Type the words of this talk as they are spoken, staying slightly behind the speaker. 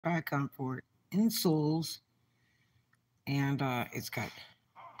dry comfort insoles, and it's got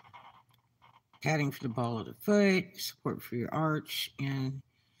padding for the ball of the foot, support for your arch, and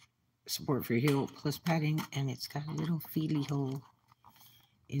support for your heel, plus padding, and it's got a little feely hole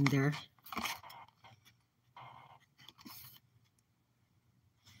in there.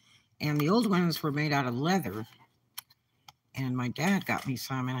 And the old ones were made out of leather, and my dad got me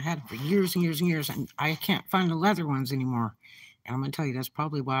some, and I had them for years and years and years, and I can't find the leather ones anymore. And I'm going to tell you, that's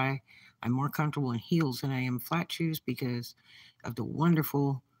probably why I'm more comfortable in heels than I am flat shoes, because of the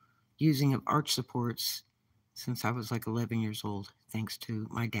wonderful using of arch supports since I was like 11 years old, thanks to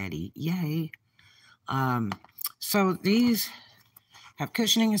my daddy. Yay. Um, so these have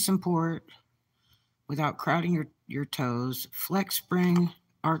cushioning and support without crowding your toes. Flex spring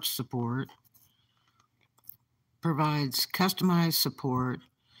arch support provides customized support,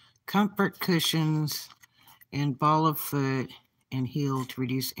 comfort cushions, and ball of foot and heel to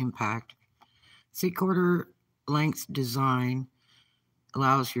reduce impact. 3/4 length design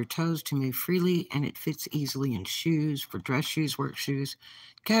allows your toes to move freely, and it fits easily in shoes, for dress shoes, work shoes,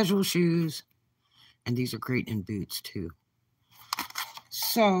 casual shoes, and these are great in boots too.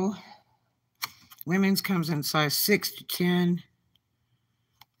 So, women's comes in size 6 to 10.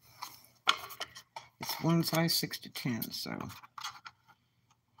 It's one size 6 to 10, so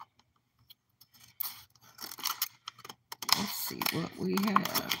let's see what we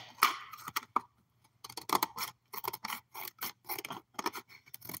have.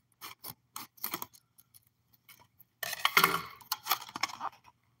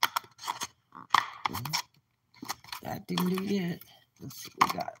 That didn't do yet. Let's see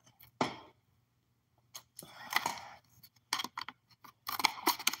what we got.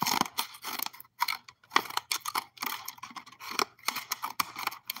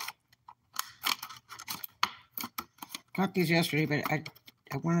 Got these yesterday, but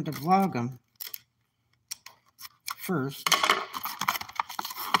I wanted to vlog them first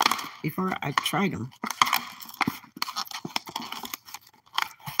before I tried them.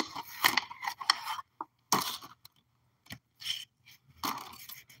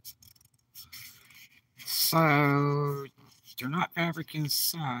 So they're not fabric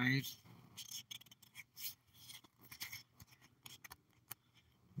inside.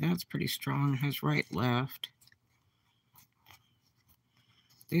 That's pretty strong. Has right, left.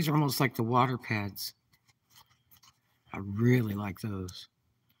 These are almost like the water pads. I really like those.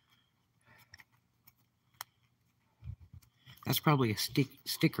 That's probably a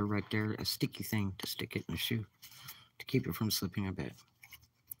sticker right there, a sticky thing to stick it in the shoe to keep it from slipping a bit.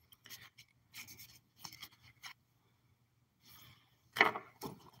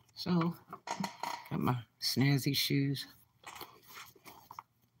 So, got my snazzy shoes.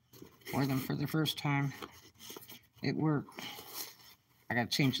 Wore them for the first time. It worked. I got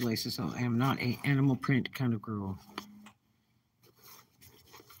to change the laces, so I am not a animal print kind of girl.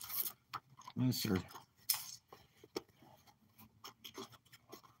 No, sir.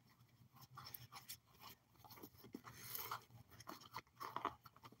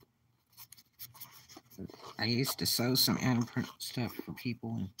 I used to sew some animal print stuff for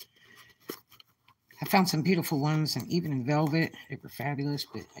people, and I found some beautiful ones, and even in velvet, they were fabulous,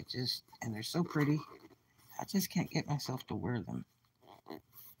 but and they're so pretty, I just can't get myself to wear them.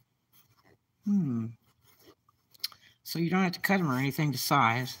 So you don't have to cut them or anything to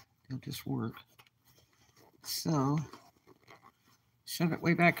size. They'll just work. So, shove it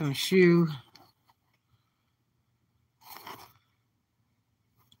way back in the shoe.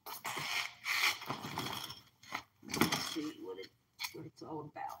 Let's see what it's all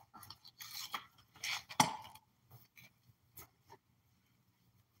about.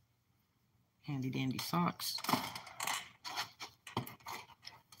 Handy dandy socks.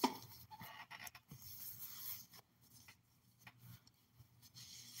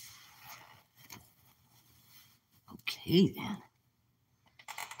 Okay then.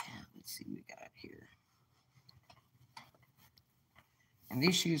 Let's see what we got here. And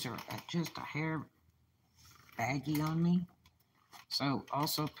these shoes are just a hair baggy on me. So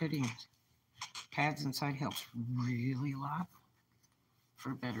also putting pads inside helps really a lot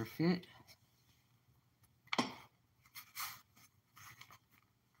for a better fit.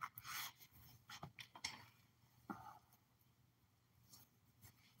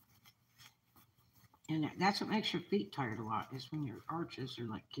 And that's what makes your feet tired a lot, is when your arches are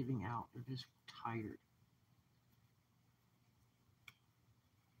like giving out. They're just tired.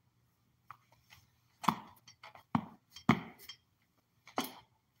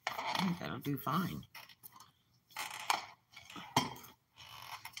 I think that'll do fine.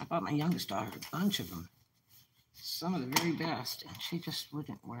 I bought my youngest daughter a bunch of them. some of the very best, and she just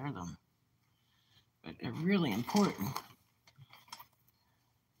wouldn't wear them. But they're really important.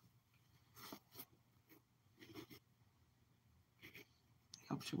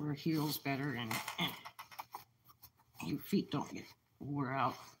 Helps you wear heels better, and your feet don't get wore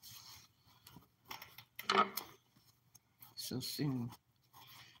out so soon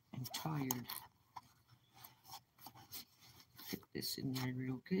and tired. Put this in there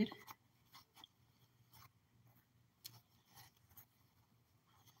real good.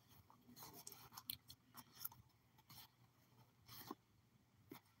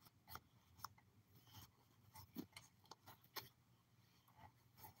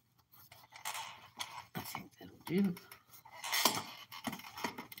 I think that'll do.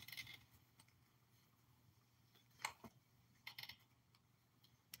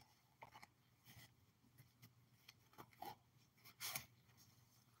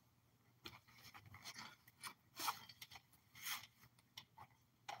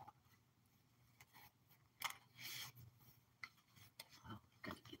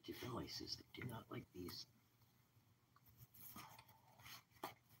 Laces that do not like these.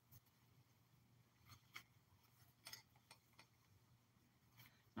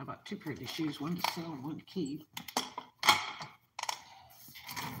 I bought 2 pairs of shoes, one to sell and one to keep.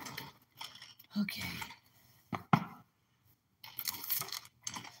 Okay.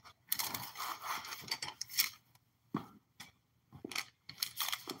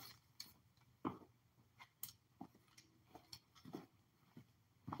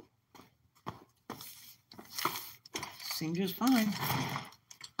 Seemed just fine.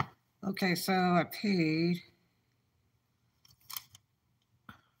 Okay, so I paid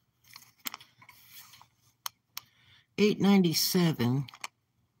 $8.97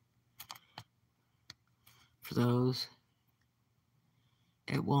 for those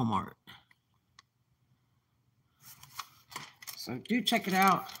at Walmart. So do check it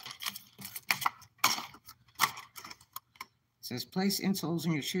out. It says place insoles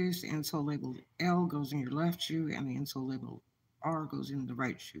in your shoes. The insole labeled L goes in your left shoe, and the insole labeled R goes in the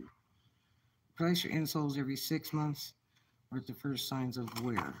right shoe. Replace your insoles every 6 months or at the first signs of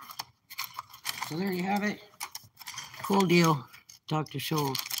wear. So there you have it. Cool deal, Dr.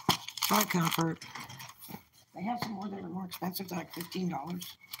 Scholls. Try comfort. They have some more that are more expensive, like $15.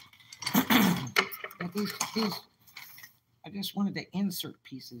 But these, I just wanted the insert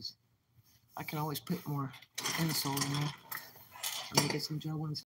pieces. I can always put more insole in there. Let me get some gel ones.